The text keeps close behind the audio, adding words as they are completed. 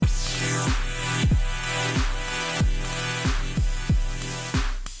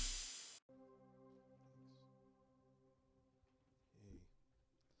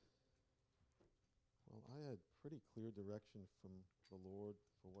pretty clear direction from the Lord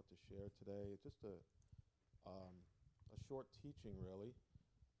for what to share today. Just a short teaching, really,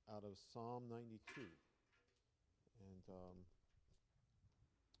 out of Psalm 92. And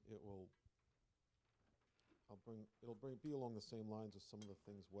be along the same lines as some of the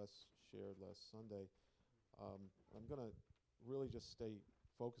things Wes shared last Sunday. I'm going to really just stay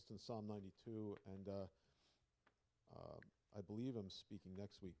focused in Psalm 92, and I believe I'm speaking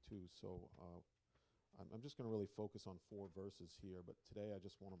next week too, so I'm just going to really focus on 4 verses here, but today I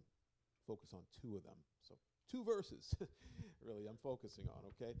just want to focus on 2 of them. So 2 verses, really, I'm focusing on,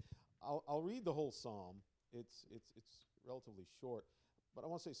 okay? I'll read the whole psalm. It's relatively short, but I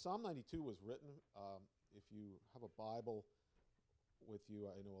want to say Psalm 92 was written, if you have a Bible with you,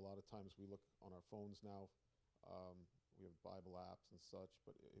 I know a lot of times we look on our phones now, we have Bible apps and such,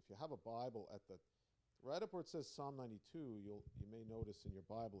 but if you have a Bible right up where it says Psalm 92, you may notice in your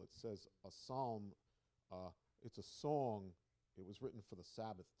Bible it says a psalm. It's a song. It was written for the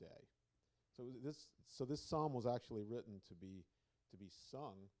Sabbath day. So this psalm was actually written to be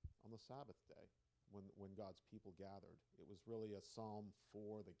sung on the Sabbath day when God's people gathered. It was really a psalm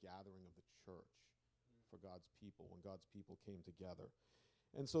for the gathering of the church, for God's people, when God's people came together.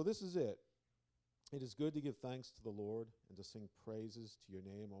 And so this is it. It is good to give thanks to the Lord and to sing praises to your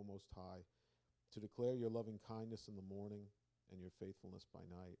name, O Most High, to declare your loving kindness in the morning and your faithfulness by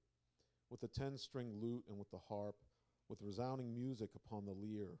night. With the 10-string lute and with the harp, with resounding music upon the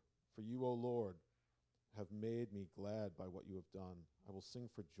lyre. For you, O Lord, have made me glad by what you have done. I will sing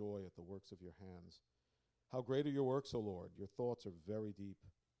for joy at the works of your hands. How great are your works, O Lord! Your thoughts are very deep.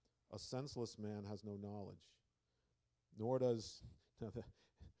 A senseless man has no knowledge, nor does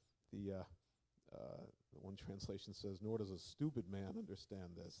the one translation says, nor does a stupid man understand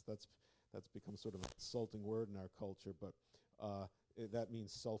this. That's become sort of an insulting word in our culture, but that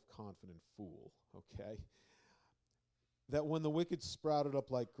means self-confident fool, okay? That when the wicked sprouted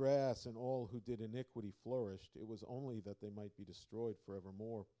up like grass and all who did iniquity flourished, it was only that they might be destroyed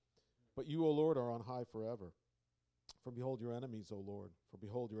forevermore. But you, O Lord, are on high forever. For behold your enemies, O Lord, for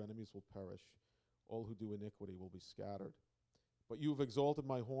behold your enemies will perish. All who do iniquity will be scattered. But you have exalted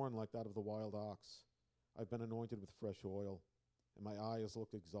my horn like that of the wild ox. I've been anointed with fresh oil, and my eye has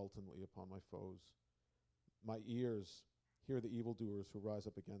looked exultantly upon my foes. My ears hear the evildoers who rise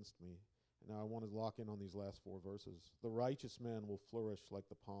up against me. And now I want to lock in on these last 4 verses. The righteous man will flourish like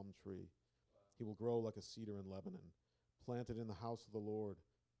the palm tree. He will grow like a cedar in Lebanon. Planted in the house of the Lord,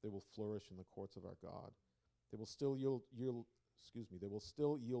 they will flourish in the courts of our God. They will still yield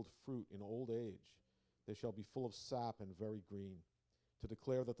fruit in old age. They shall be full of sap and very green, to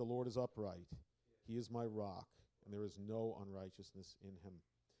declare that the Lord is upright. He is my rock, and there is no unrighteousness in him.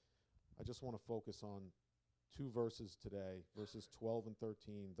 I just want to focus on 2 verses today, verses 12 and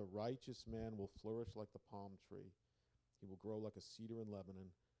 13. The righteous man will flourish like the palm tree. He will grow like a cedar in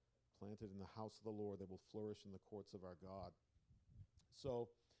Lebanon. Planted in the house of the Lord, they will flourish in the courts of our God. So,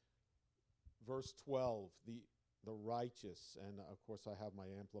 verse 12, the righteous, and of course I have my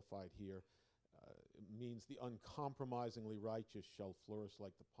amplified here, it means the uncompromisingly righteous shall flourish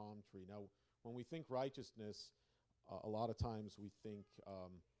like the palm tree. Now, when we think righteousness, a lot of times we think,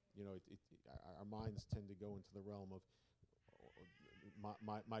 our minds tend to go into the realm of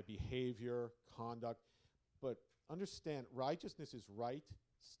my behavior, conduct. But understand, righteousness is right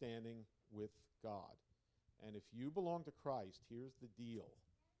standing with God. And if you belong to Christ, here's the deal.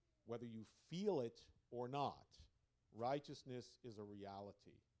 Whether you feel it or not, righteousness is a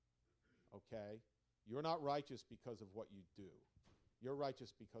reality. Okay? You're not righteous because of what you do. You're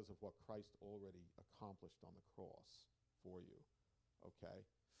righteous because of what Christ already accomplished on the cross for you. Okay?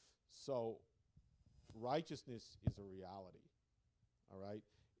 So, righteousness is a reality. All right?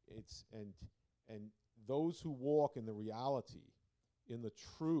 And those who walk in the reality, in the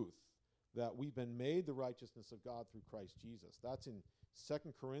truth that we've been made the righteousness of God through Christ Jesus. That's in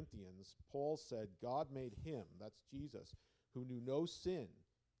 2 Corinthians. Paul said, God made him, that's Jesus, who knew no sin,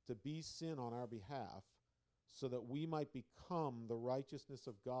 to be sin on our behalf, so that we might become the righteousness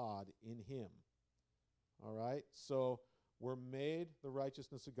of God in him. All right? So we're made the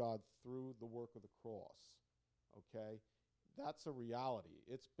righteousness of God through the work of the cross. Okay? That's a reality.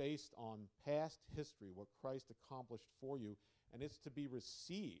 It's based on past history, what Christ accomplished for you, and it's to be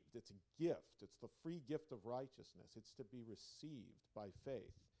received. It's a gift. It's the free gift of righteousness. It's to be received by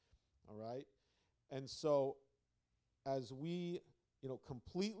faith. All right? And so as we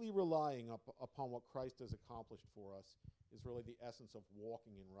completely relying upon what Christ has accomplished for us is really the essence of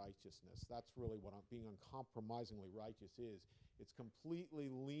walking in righteousness. That's really what being uncompromisingly righteous is. It's completely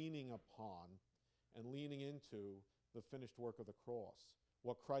leaning upon and leaning into the finished work of the cross,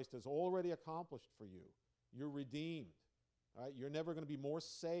 what Christ has already accomplished for you. You're redeemed. All right? You're never going to be more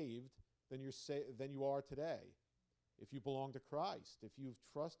saved than than you are today if you belong to Christ, if you've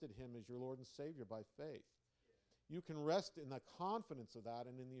trusted him as your Lord and Savior by faith. You can rest in the confidence of that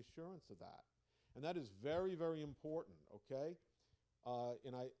and in the assurance of that. And that is very, very important, okay?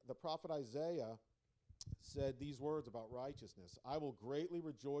 The prophet Isaiah said these words about righteousness. I will greatly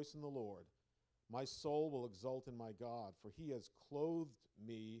rejoice in the Lord. My soul will exult in my God, for he has clothed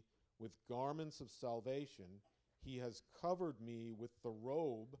me with garments of salvation. He has covered me with the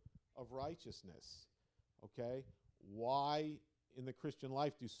robe of righteousness. Okay? Why in the Christian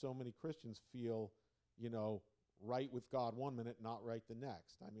life do so many Christians feel, right with God one minute, not right the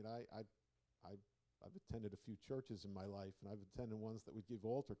next? I mean, I've attended a few churches in my life, and I've attended ones that would give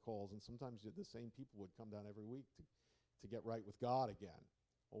altar calls, and sometimes the same people would come down every week to get right with God again.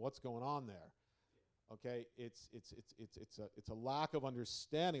 Well, what's going on there? Okay, it's a lack of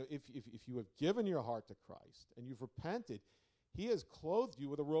understanding. If you have given your heart to Christ and you've repented, he has clothed you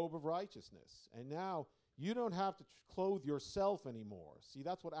with a robe of righteousness, and now you don't have to clothe yourself anymore. See,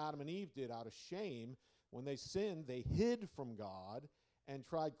 that's what Adam and Eve did out of shame. When they sinned, they hid from God and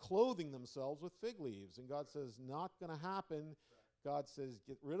tried clothing themselves with fig leaves. And God says, not going to happen. God says,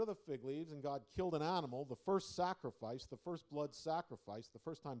 get rid of the fig leaves. And God killed an animal, the first sacrifice, the first blood sacrifice, the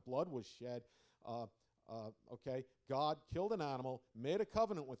first time blood was shed. God killed an animal, made a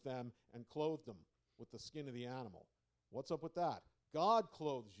covenant with them, and clothed them with the skin of the animal. What's up with that? God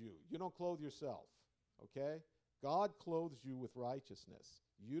clothes you. You don't clothe yourself. Okay? God clothes you with righteousness.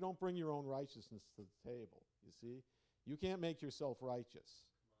 You don't bring your own righteousness to the table. You see? You can't make yourself righteous.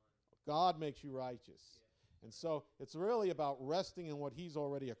 God makes you righteous. Yeah. And so it's really about resting in what he's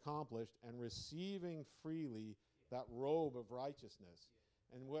already accomplished and receiving freely that robe of righteousness.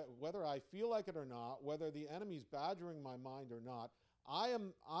 Yeah. And whether I feel like it or not, whether the enemy's badgering my mind or not,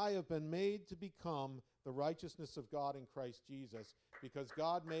 I have been made to become the righteousness of God in Christ Jesus, because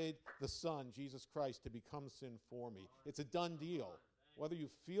God made the Son, Jesus Christ, to become sin for me. It's a done deal. Whether you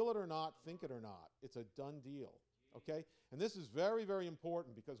feel it or not, think it or not, it's a done deal. Okay? And this is very, very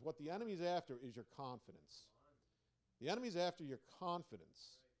important, because what the enemy's after is your confidence. The enemy's after your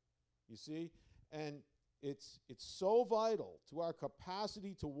confidence. You see? And it's so vital to our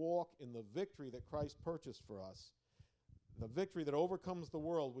capacity to walk in the victory that Christ purchased for us, the victory that overcomes the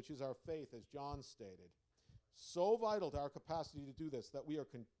world, which is our faith, as John stated. So vital to our capacity to do this, that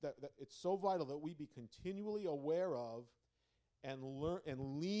that it's so vital that we be continually aware of and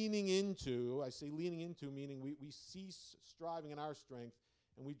leaning into. I say leaning into, meaning we cease striving in our strength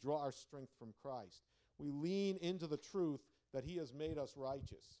and we draw our strength from Christ. We lean into the truth that he has made us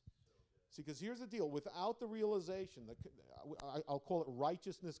righteous. See, because here's the deal. Without the realization, I'll call it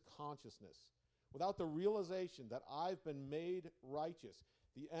righteousness consciousness. Without the realization that I've been made righteous,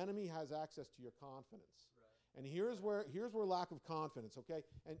 the enemy has access to your confidence. Right. And here's where lack of confidence, okay?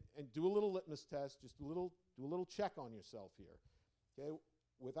 And do a little litmus test, just do a little check on yourself here. Okay?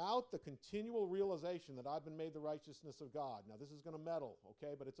 Without the continual realization that I've been made the righteousness of God. Now, this is going to meddle,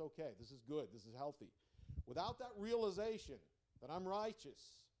 okay? But it's okay. This is good. This is healthy. Without that realization that I'm righteous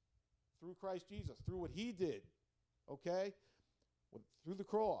through Christ Jesus, through what he did, okay? Through the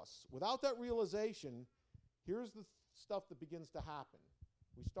cross. Without that realization, here's the stuff that begins to happen.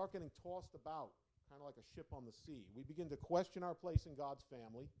 We start getting tossed about, kind of like a ship on the sea. We begin to question our place in God's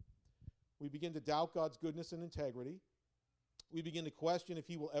family. We begin to doubt God's goodness and integrity. We begin to question if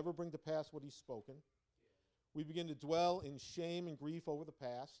he will ever bring to pass what he's spoken. We begin to dwell in shame and grief over the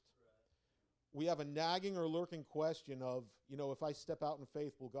past. We have a nagging or lurking question of, if I step out in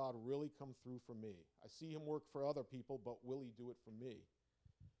faith, will God really come through for me? I see him work for other people, but will he do it for me?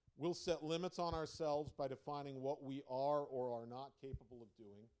 We'll set limits on ourselves by defining what we are or are not capable of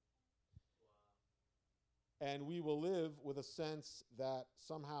doing. Wow. And we will live with a sense that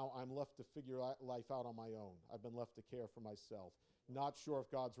somehow I'm left to figure life out on my own. I've been left to care for myself. Not sure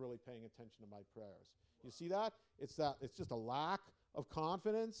if God's really paying attention to my prayers. Wow. You see that? It's just a lack of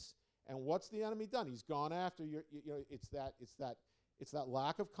confidence. And what's the enemy done? He's gone after your. It's that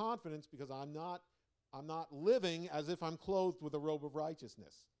lack of confidence, because I'm not living as if I'm clothed with a robe of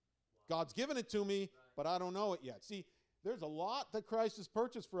righteousness. Wow. God's given it to me, but I don't know it yet. See, there's a lot that Christ has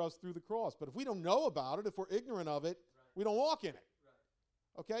purchased for us through the cross, but if we don't know about it, if we're ignorant of it, we don't walk in it.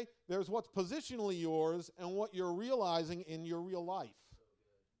 Right. Okay? There's what's positionally yours and what you're realizing in your real life.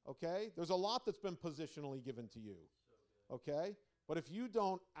 So okay? There's a lot that's been positionally given to you. So okay? But if you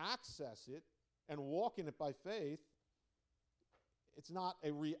don't access it and walk in it by faith, it's not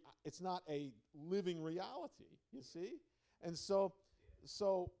a living reality, you see? And so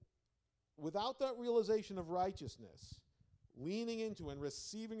without that realization of righteousness, leaning into and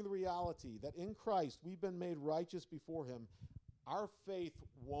receiving the reality that in Christ we've been made righteous before him, our faith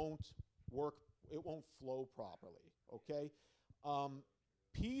won't work, it won't flow properly, okay?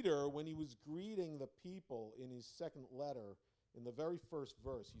 Peter, when he was greeting the people in his second letter, in the very first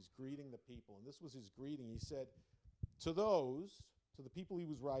verse, he's greeting the people, and this was his greeting. He said, to the people he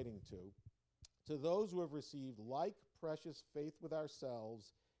was writing to those who have received like precious faith with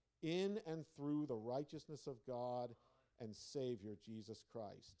ourselves in and through the righteousness of God and Savior, Jesus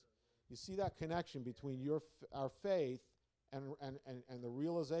Christ. You see that connection between our faith and the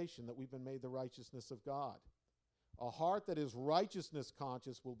realization that we've been made the righteousness of God. A heart that is righteousness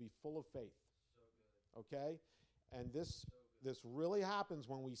conscious will be full of faith. Okay? And this really happens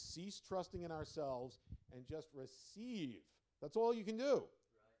when we cease trusting in ourselves and just receive. That's all you can do. Right.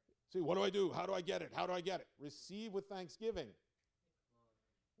 See, what do I do? How do I get it? How do I get it? Receive with thanksgiving.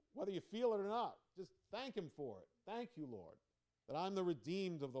 Whether you feel it or not, just thank him for it. Thank you, Lord, that I'm the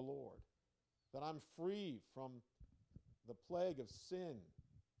redeemed of the Lord, that I'm free from the plague of sin.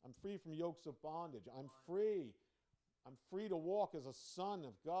 I'm free from yokes of bondage. I'm free. I'm free to walk as a son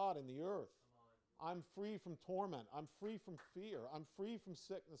of God in the earth. I'm free from torment. I'm free from fear. I'm free from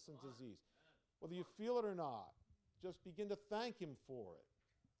sickness and disease. Whether you feel it or not, just begin to thank him for it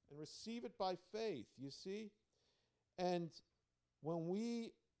and receive it by faith, you see? And when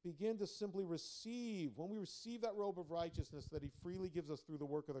we begin to simply receive, when we receive that robe of righteousness that he freely gives us through the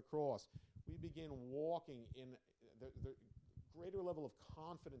work of the cross, we begin walking in the greater level of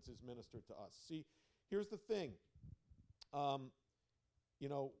confidence is ministered to us. See, here's the thing.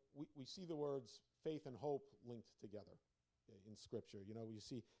 We see the words faith and hope linked together in Scripture. You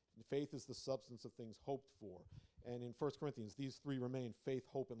see faith is the substance of things hoped for. And in 1 Corinthians, these three remain: faith,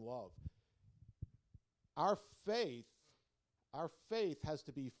 hope, and love. Our faith has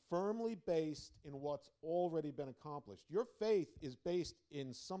to be firmly based in what's already been accomplished. Your faith is based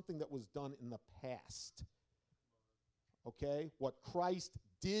in something that was done in the past. Okay? What Christ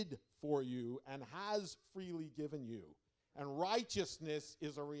did for you and has freely given you. And righteousness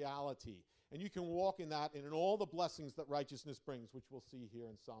is a reality. And you can walk in that and in all the blessings that righteousness brings, which we'll see here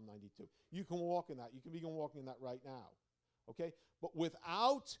in Psalm 92. You can walk in that. You can begin walking in that right now. Okay? But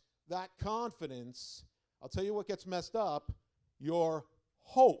without that confidence, I'll tell you what gets messed up: your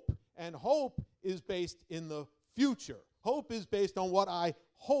hope. And hope is based in the future. Hope is based on what I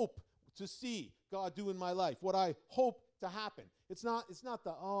hope to see God do in my life, what I hope to happen. It's not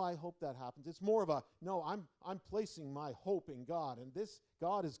I hope that happens. It's more of no, I'm placing my hope in God, and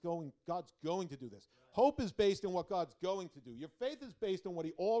God's going to do this. Right. Hope is based on what God's going to do. Your faith is based on what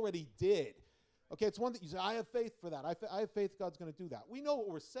he already did. Okay, it's one that you say, I have faith for that. I have faith God's going to do that. We know what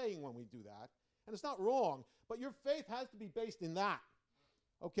we're saying when we do that, and it's not wrong, but your faith has to be based in that.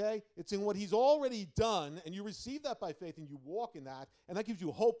 Okay? It's in what he's already done, and you receive that by faith, and you walk in that, and that gives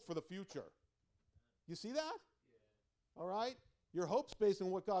you hope for the future. You see that? Yeah. All right? Your hope's based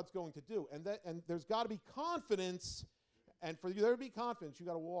on what God's going to do. And there's got to be confidence. And for there to be confidence, you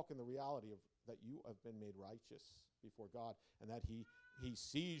got to walk in the reality of that you have been made righteous before God, and that he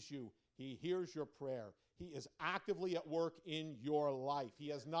sees you. He hears your prayer. He is actively at work in your life. He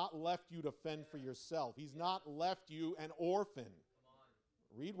has not left you to fend for yourself. He's not left you an orphan.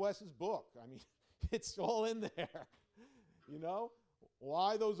 Read Wes's book. I mean, it's all in there.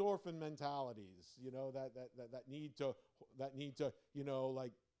 Why those orphan mentalities? That need to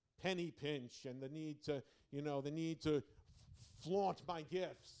like penny pinch, and the need to flaunt my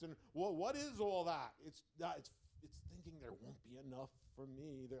gifts. And what is all that? It's thinking there won't be enough for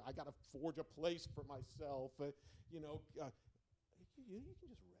me. I got to forge a place for myself. You can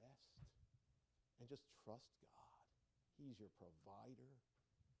just rest and just trust God. He's your provider.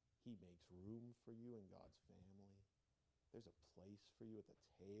 He makes room for you in God's family. There's a place for you at the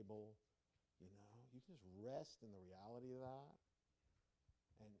table. You can just rest in the reality of that.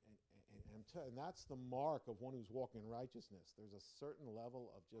 And that's the mark of one who's walking in righteousness. There's a certain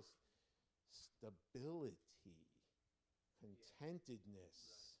level of just stability,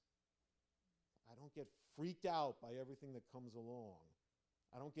 contentedness. I don't get freaked out by everything that comes along.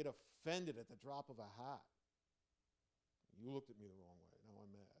 I don't get offended at the drop of a hat. You looked at me the wrong way. Now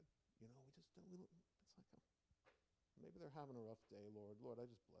I'm mad. It's like maybe they're having a rough day, Lord. Lord, I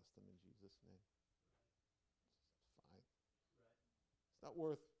just bless them in Jesus' name. It's fine. Right. It's not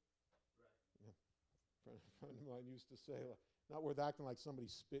worth. Right. A friend of mine used to say, not worth acting like somebody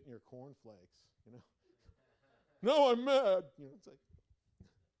spit in your cornflakes. No, I'm mad. It's like,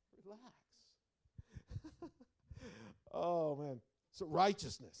 relax. Oh man. So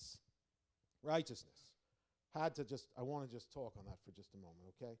righteousness. I want to just talk on that for just a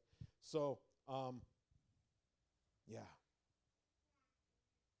moment, okay? So,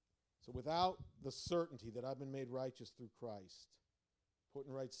 So without the certainty that I've been made righteous through Christ, put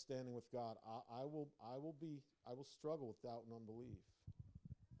in right standing with God, I will struggle with doubt and unbelief.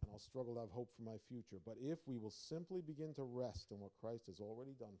 And I'll struggle to have hope for my future. But if we will simply begin to rest in what Christ has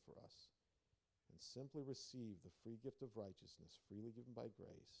already done for us and simply receive the free gift of righteousness freely given by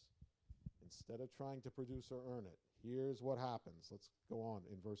grace, instead of trying to produce or earn it, here's what happens. Let's go on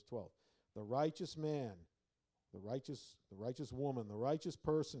in verse 12. The righteous man, the righteous woman, the righteous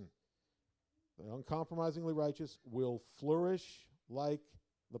person, the uncompromisingly righteous, will flourish like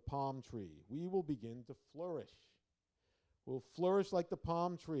the palm tree. We will begin to flourish. We'll flourish like the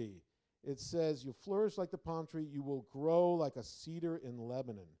palm tree. It says, you flourish like the palm tree, you will grow like a cedar in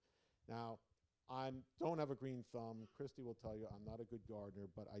Lebanon. Now, I don't have a green thumb. Christy will tell you I'm not a good gardener,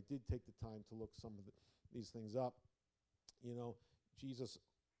 but I did take the time to look some of these things up. You know, Jesus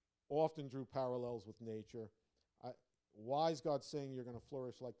often drew parallels with nature. Why is God saying you're going to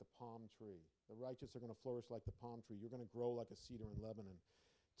flourish like the palm tree? The righteous are going to flourish like the palm tree. You're going to grow like a cedar in Lebanon.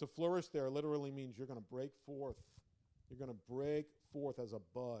 To flourish there literally means you're going to break forth. You're going to break forth as a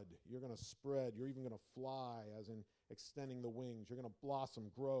bud. You're going to spread. You're even going to fly, as in extending the wings. You're going to blossom,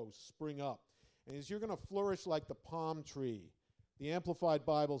 grow, spring up. And as you're going to flourish like the palm tree, the Amplified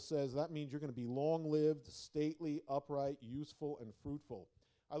Bible says that means you're going to be long-lived, stately, upright, useful, and fruitful.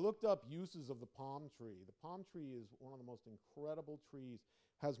 I looked up uses of the palm tree. The palm tree is one of the most incredible trees.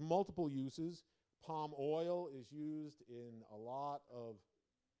 Has multiple uses. Palm oil is used in a lot of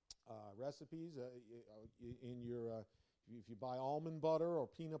recipes. If you buy almond butter or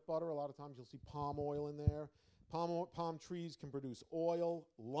peanut butter, a lot of times you'll see palm oil in there. Palm trees can produce oil,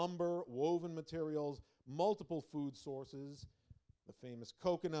 lumber, woven materials, multiple food sources, the famous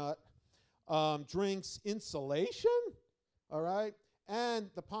coconut, drinks, insulation, all right? And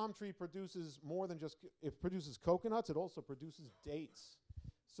the palm tree produces more than just, it produces coconuts, it also produces dates.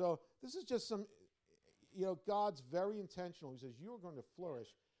 So this is just some, God's very intentional. He says, you are going to flourish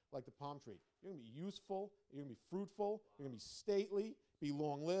like the palm tree. You're going to be useful, you're going to be fruitful, you're going to be stately, be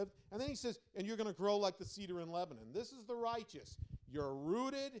long-lived. And then he says, and you're going to grow like the cedar in Lebanon. This is the righteous. You're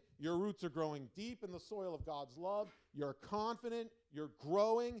rooted, your roots are growing deep in the soil of God's love. You're confident, you're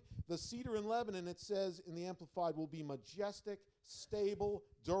growing. The cedar in Lebanon, it says in the Amplified, will be majestic, stable,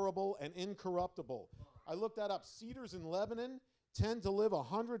 durable, and incorruptible. I looked that up. Cedars in Lebanon tend to live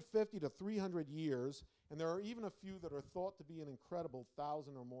 150 to 300 years, and there are even a few that are thought to be an incredible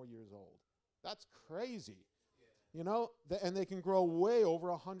 1,000 or more years old. That's crazy. And they can grow way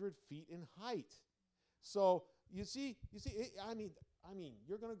over 100 feet in height. So you see,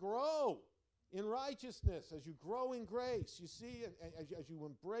 you're going to grow in righteousness as you grow in grace. You see, as you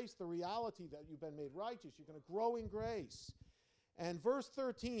embrace the reality that you've been made righteous, you're going to grow in grace. And verse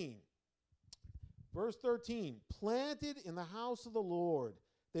 13, planted in the house of the Lord,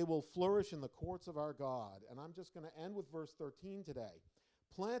 they will flourish in the courts of our God. And I'm just going to end with verse 13 today.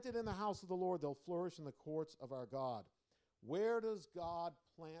 Planted in the house of the Lord, they'll flourish in the courts of our God. Where does God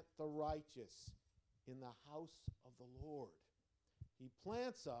plant the righteous? In the house of the Lord. He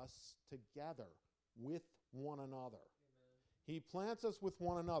plants us together with one another. Amen. He plants us with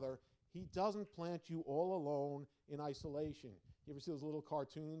one another. He doesn't plant you all alone in isolation. You ever see those little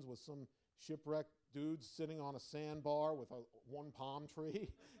cartoons with some shipwrecked dudes sitting on a sandbar with one palm tree?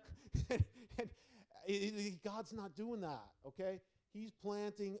 God's not doing that, okay? He's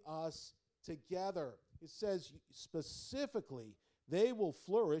planting us together. It says specifically, they will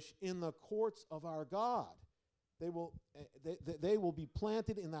flourish in the courts of our God. They will be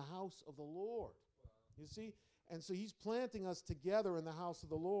planted in the house of the Lord. Wow. You see? And so he's planting us together in the house of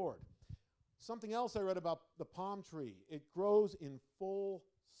the Lord. Something else I read about the palm tree. It grows in full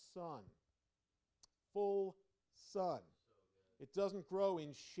sun. Full sun. So it doesn't grow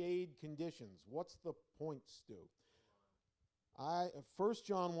in shade conditions. What's the point, Stu? 1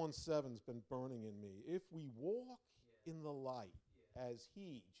 John 1:7 has been burning in me. If we walk in the light, as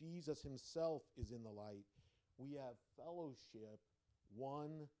he, Jesus himself, is in the light, we have fellowship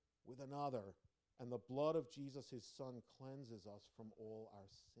one with another, and the blood of Jesus, his son, cleanses us from all our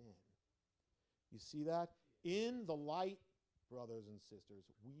sin. You see that? In the light, brothers and sisters,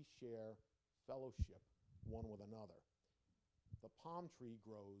 we share fellowship one with another. The palm tree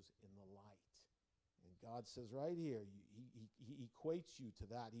grows in the light. And God says right here, he equates you to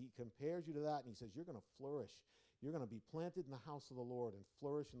that. He compares you to that, and he says, you're going to flourish. You're going to be planted in the house of the Lord and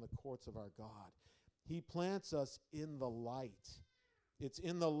flourish in the courts of our God. He plants us in the light. It's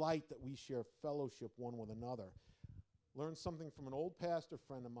in the light that we share fellowship one with another. Learned something from an old pastor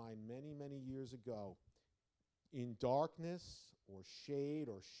friend of mine many, many years ago. In darkness or shade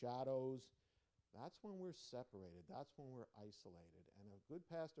or shadows, that's when we're separated. That's when we're isolated. And a good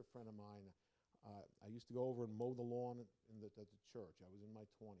pastor friend of mine, I used to go over and mow the lawn at the church. I was in my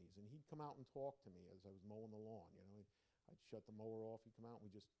 20s, and he'd come out and talk to me as I was mowing the lawn. You know, I'd shut the mower off. He'd come out, and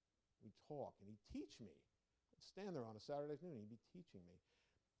we'd talk, and he'd teach me. I'd stand there on a Saturday afternoon, and he'd be teaching me.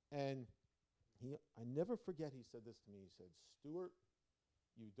 And I never forget he said this to me. He said, Stuart,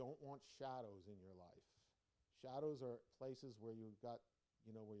 you don't want shadows in your life. Shadows are places where you've got,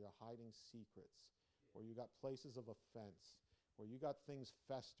 where you're hiding secrets, where you got places of offense, where you got things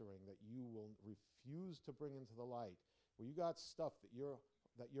festering that you will refuse to bring into the light, where you got stuff that you're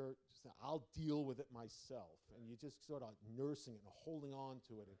just, I'll deal with it myself, and you're just sort of nursing it and holding on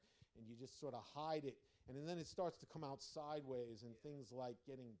to it, and you just sort of hide it, and then it starts to come out sideways, and things like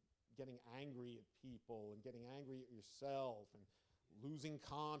getting angry at people and getting angry at yourself and losing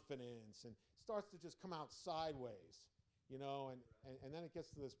confidence, and it starts to just come out sideways. And then it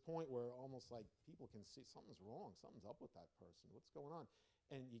gets to this point where almost like people can see something's wrong, something's up with that person, what's going on?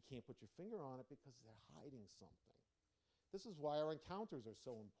 And you can't put your finger on it because they're hiding something. This is why our encounters are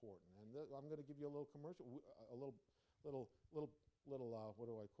so important. And I'm going to give you a little commercial, a little, what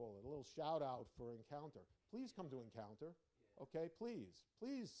do I call it? A little shout out for Encounter. Please come to Encounter, okay? Please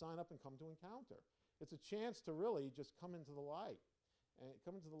sign up and come to Encounter. It's a chance to really just come into the light.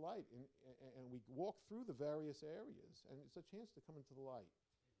 And we walk through the various areas, and it's a chance to come into the light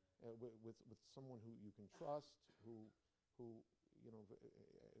with someone who you can trust, who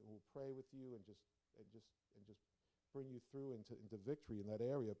will pray with you and just bring you through into victory in that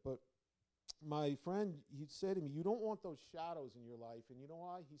area. But my friend, he'd say to me, you don't want those shadows in your life, and you know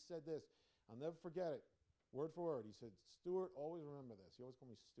why? He said this, I'll never forget it, word for word. He said, Stuart, always remember this. He always called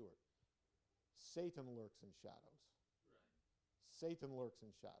me Stuart. Satan lurks in shadows. Satan lurks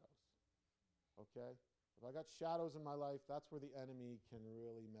in shadows, okay? If I got shadows in my life, that's where the enemy can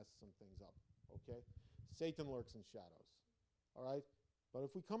really mess some things up, okay? Satan lurks in shadows, all right? But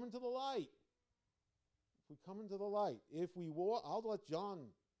if we come into the light, if we walk, I'll let John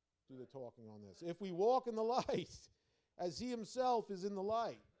do the talking on this. If we walk in the light, as he himself is in the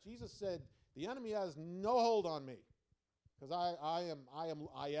light, Jesus said, the enemy has no hold on me. Because I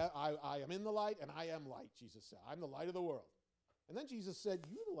am in the light, and I am light, Jesus said. I'm the light of the world. And then Jesus said,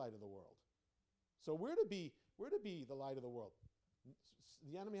 you're the light of the world. So we're to be the light of the world.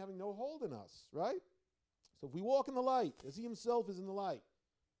 The enemy having no hold in us, right? So if we walk in the light, as he himself is in the light,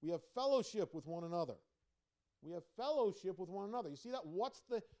 we have fellowship with one another. We have fellowship with one another. You see that?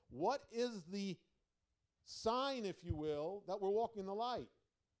 What is the sign, if you will, that we're walking in the light?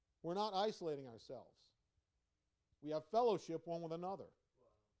 We're not isolating ourselves. We have fellowship one with another.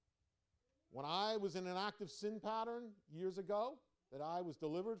 When I was in an active sin pattern years ago that I was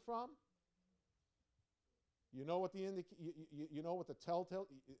delivered from, you know what the telltale,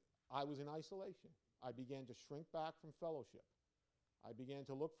 I was in isolation. I began to shrink back from fellowship. I began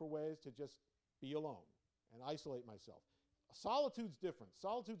to look for ways to just be alone and isolate myself. Solitude's different.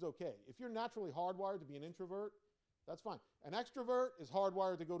 Solitude's okay. If you're naturally hardwired to be an introvert, that's fine. An extrovert is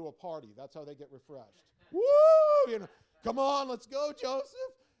hardwired to go to a party. That's how they get refreshed. Woo! Come on, let's go, Joseph.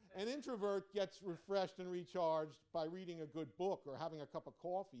 An introvert gets refreshed and recharged by reading a good book or having a cup of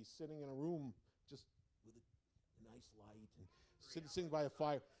coffee, sitting in a room just with a nice light and sitting by a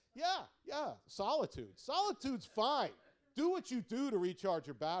fire. Yeah, solitude. Solitude's fine. Do what you do to recharge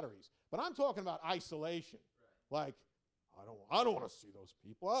your batteries. But I'm talking about isolation. Like, I don't want to see those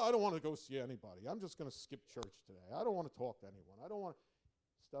people. I don't want to go see anybody. I'm just going to skip church today. I don't want to talk to anyone. I don't want to.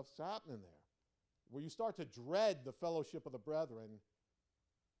 Stuff's happening there. Where you start to dread the fellowship of the brethren,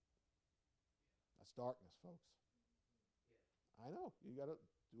 that's darkness, folks. I know. You got to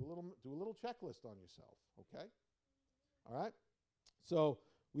do a little checklist on yourself, okay? All right? So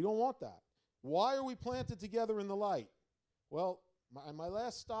we don't want that. Why are we planted together in the light? Well, my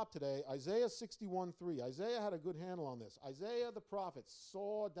last stop today, Isaiah 61:3. Isaiah had a good handle on this. Isaiah the prophet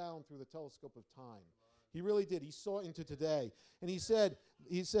saw down through the telescope of time. He really did. He saw into today. And he said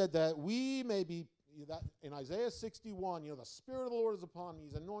that we may be, that in Isaiah 61, the Spirit of the Lord is upon me.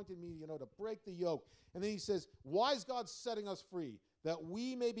 He's anointed me, to break the yoke. And then he says, why is God setting us free? That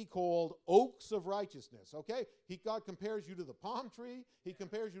we may be called oaks of righteousness, okay? God compares you to the palm tree. He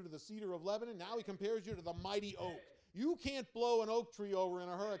compares you to the cedar of Lebanon. Now he compares you to the mighty oak. You can't blow an oak tree over in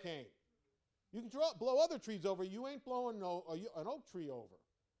a hurricane. You can blow other trees over. You ain't blowing an oak tree over.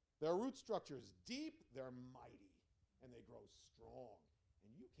 Their root structure is deep, they're mighty, and they grow strong.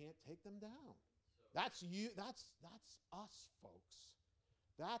 And you can't take them down. That's you. That's us, folks.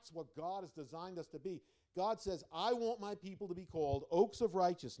 That's what God has designed us to be. God says, I want my people to be called oaks of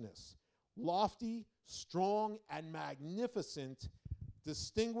righteousness, lofty, strong, and magnificent,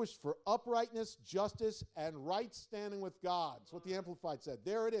 distinguished for uprightness, justice, and right standing with God. That's what the Amplified said.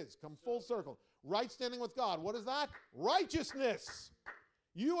 There it is. Come full circle. Right standing with God. What is that? Righteousness.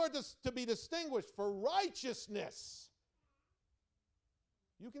 You are to be distinguished for righteousness.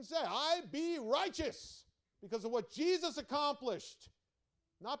 You can say, I be righteous because of what Jesus accomplished,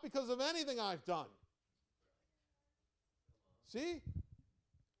 not because of anything I've done. See?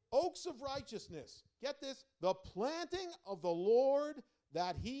 Oaks of righteousness. Get this. The planting of the Lord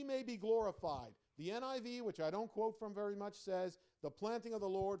that he may be glorified. The NIV, which I don't quote from very much, says, the planting of the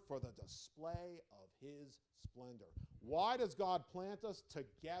Lord for the display of his splendor. Why does God plant us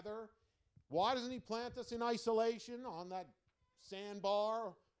together? Why doesn't he plant us in isolation on that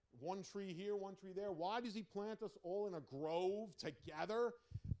sandbar? One tree here, one tree there. Why does he plant us all in a grove together?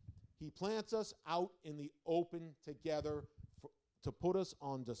 He plants us out in the open together to put us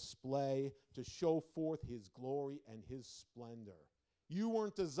on display, to show forth his glory and his splendor. You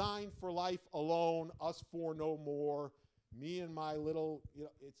weren't designed for life alone, us four no more, me and my little,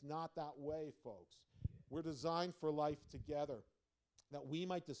 it's not that way, folks. We're designed for life together, that we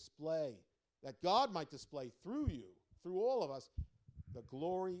might display, that God might display through you, through all of us, the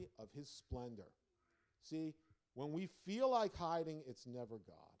glory of his splendor. See, when we feel like hiding, it's never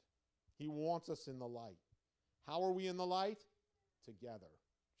God. He wants us in the light. How are we in the light? Together.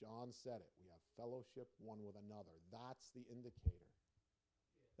 John said it. We have fellowship one with another. That's the indicator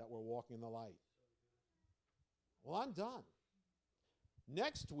that we're walking in the light. Well, I'm done.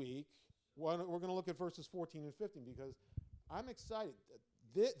 Next week, we're going to look at verses 14 and 15 because I'm excited.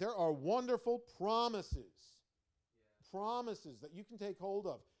 There are wonderful promises. Promises that you can take hold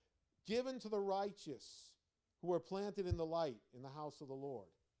of, given to the righteous who are planted in the light in the house of the Lord.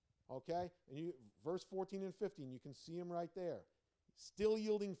 Okay? And verse 14 and 15, you can see them right there. Still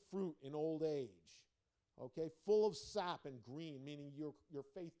yielding fruit in old age. Okay? Full of sap and green, meaning your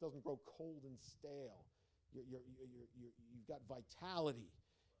faith doesn't grow cold and stale. You've got vitality.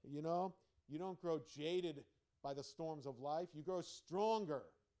 You know? You don't grow jaded by the storms of life. You grow stronger.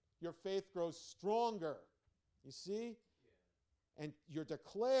 Your faith grows stronger. You see? Yeah. And you're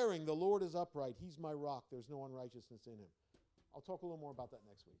declaring the Lord is upright. He's my rock. There's no unrighteousness in him. I'll talk a little more about that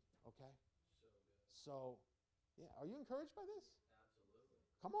next week. Okay? So, yeah. Are you encouraged by this?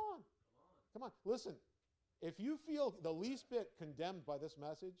 Absolutely. Come on. Listen, if you feel the least bit condemned by this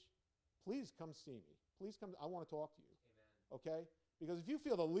message, please come see me. Please come. I want to talk to you. Amen. Okay? Because if you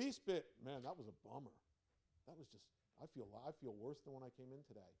feel the least bit, man, that was a bummer. That was just, I feel worse than when I came in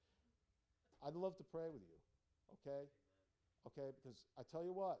today. I'd love to pray with you. Okay? Okay, because I tell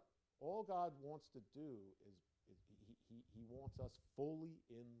you what, all God wants to do is he wants us fully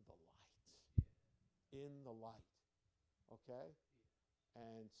in the light. In the light. Okay?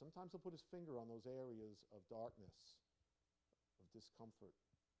 And sometimes he'll put his finger on those areas of darkness, of discomfort,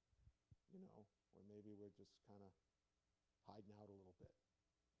 where maybe we're just kind of hiding out a little bit.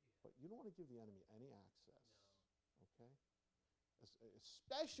 But you don't want to give the enemy any access. No. Okay?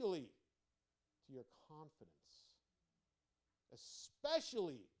 Especially to your confidence.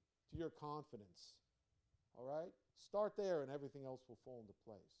 Especially to your confidence. All right? Start there and everything else will fall into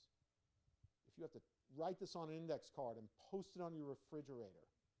place. If you have to write this on an index card and post it on your refrigerator,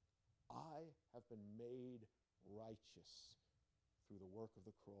 I have been made righteous through the work of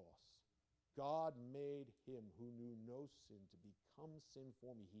the cross. God made him who knew no sin to become sin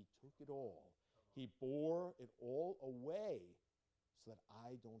for me. He took it all. He bore it all away so that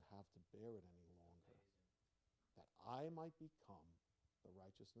I don't have to bear it any longer. That I might become the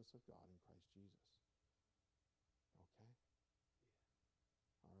righteousness of God in Christ Jesus. Okay?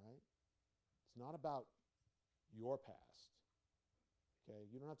 All right? It's not about your past. Okay?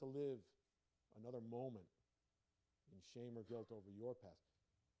 You don't have to live another moment in shame or guilt over your past.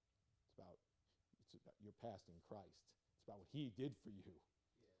 It's about your past in Christ. It's about what he did for you.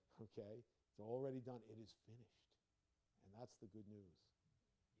 Yeah. Okay? It's already done. It is finished. And that's the good news.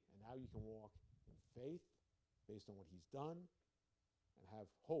 And now you can walk in faith based on what he's done and have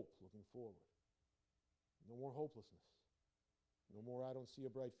hope looking forward. No more hopelessness. No more I don't see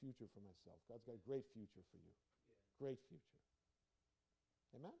a bright future for myself. God's got a great future for you. Yeah. Great future.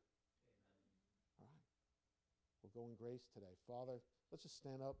 Amen? Amen. All right. We'll go in grace today. Father, let's just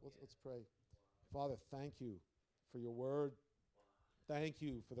stand up. Let's pray. Father, thank you for your word. Thank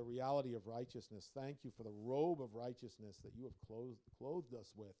you for the reality of righteousness. Thank you for the robe of righteousness that you have clothed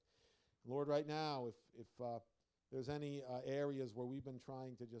us with. Lord, right now, if there's any areas where we've been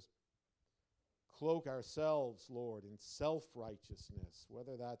trying to just cloak ourselves, Lord, in self-righteousness,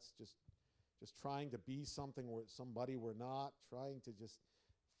 whether that's just trying to be something or somebody we're not, trying to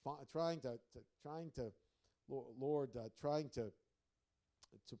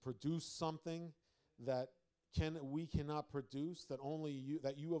to produce something that we cannot produce, that only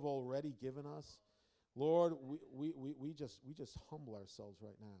you have already given us. Lord, we just humble ourselves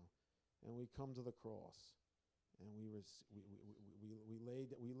right now, and we come to the cross, and we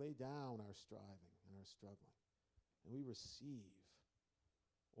lay down our striving and our struggling, and we receive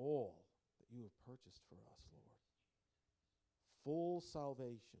all that you have purchased for us, Lord. Full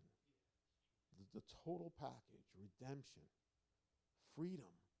salvation, the total package, redemption,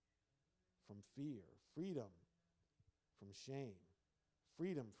 freedom from fear, freedom from shame,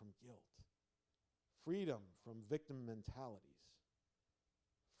 freedom from guilt, freedom from victim mentalities,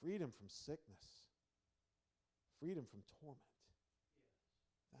 freedom from sickness, freedom from torment.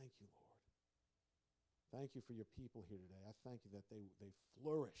 Thank you, Lord. Thank you for your people here today. I thank you that they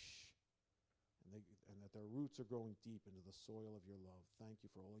flourish and that their roots are growing deep into the soil of your love. Thank you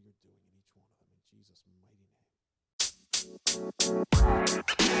for all you're doing in each one of them. In Jesus' mighty name.